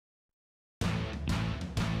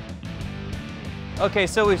Okay,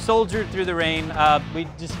 so we've soldiered through the rain. We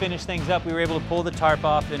just finished things up. We were able to pull the tarp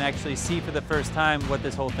off and actually see for the first time what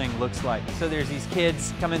this whole thing looks like. So there's these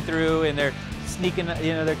kids coming through and they're sneaking,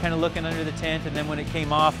 you know, they're kind of looking under the tent, and then when it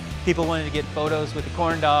came off, people wanted to get photos with the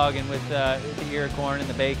corn dog and with the ear of corn and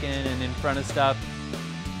the bacon and in front of stuff.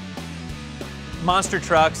 Monster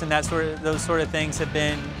trucks and those sort of things have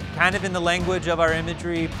been kind of in the language of our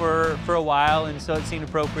imagery for a while, and so it seemed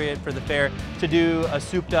appropriate for the fair to do a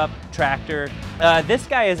souped up tractor. This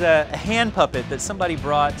guy is a hand puppet that somebody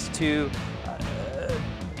brought to,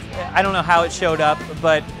 I don't know how it showed up,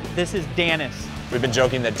 but this is Danis. We've been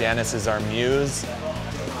joking that Danis is our muse.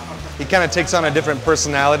 He kind of takes on a different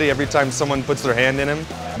personality every time someone puts their hand in him.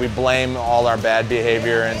 We blame all our bad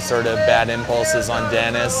behavior and sort of bad impulses on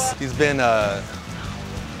Danis. He's been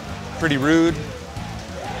pretty rude,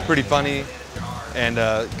 pretty funny, and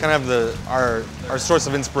kind of our source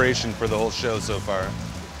of inspiration for the whole show so far.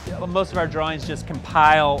 Well, most of our drawings just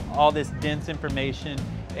compile all this dense information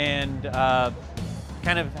and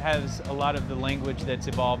kind of has a lot of the language that's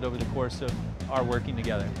evolved over the course of our working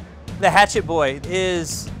together. The Hatchet Boy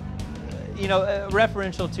is, you know,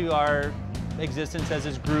 referential to our existence as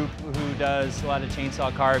this group who does a lot of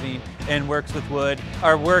chainsaw carving and works with wood.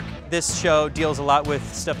 Our work, this show, deals a lot with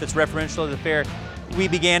stuff that's referential to the fair. We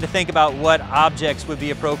began to think about what objects would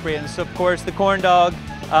be appropriate, and so of course the corn dog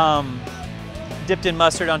dipped in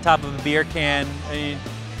mustard on top of a beer can.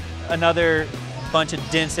 Another bunch of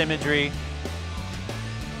dense imagery.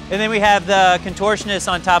 And then we have the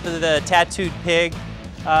contortionist on top of the tattooed pig.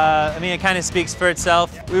 I mean, it kind of speaks for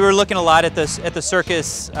itself. We were looking a lot at the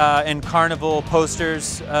circus and carnival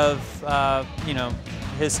posters of, you know,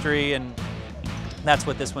 history, and that's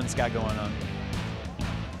what this one's got going on.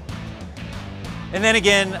 And then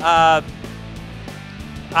again,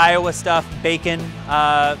 Iowa stuff, bacon.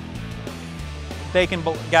 Bacon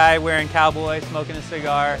guy wearing cowboy, smoking a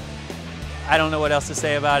cigar. I don't know what else to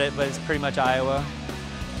say about it, but it's pretty much Iowa.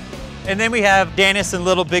 And then we have Danis and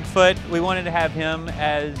Little Bigfoot. We wanted to have him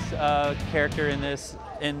as a character in this,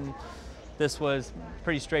 and this was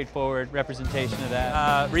pretty straightforward representation of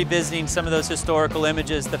that. Revisiting some of those historical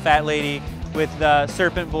images, the fat lady with the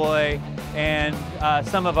serpent boy, and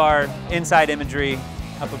some of our inside imagery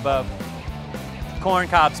up above. Corn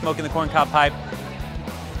cob, smoking the corn cob pipe.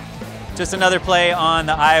 Just another play on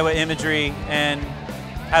the Iowa imagery and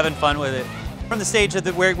having fun with it. From the stage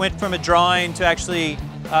of where it went from a drawing to actually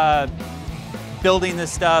building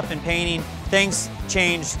this stuff and painting, things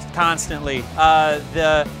changed constantly.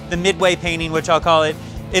 The Midway painting, which I'll call it,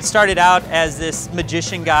 it started out as this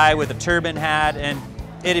magician guy with a turban hat, and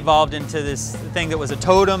it evolved into this thing that was a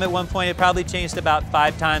totem at one point. It probably changed about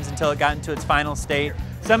 5 times until it got into its final state.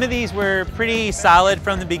 Some of these were pretty solid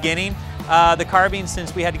from the beginning. The carvings,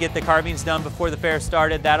 since we had to get the carvings done before the fair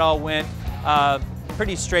started, that all went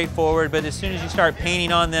pretty straightforward, but as soon as you start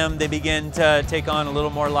painting on them, they begin to take on a little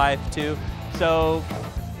more life too. So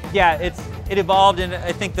yeah, it evolved, and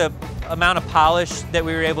I think the amount of polish that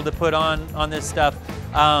we were able to put on this stuff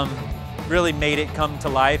really made it come to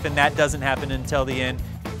life, and that doesn't happen until the end.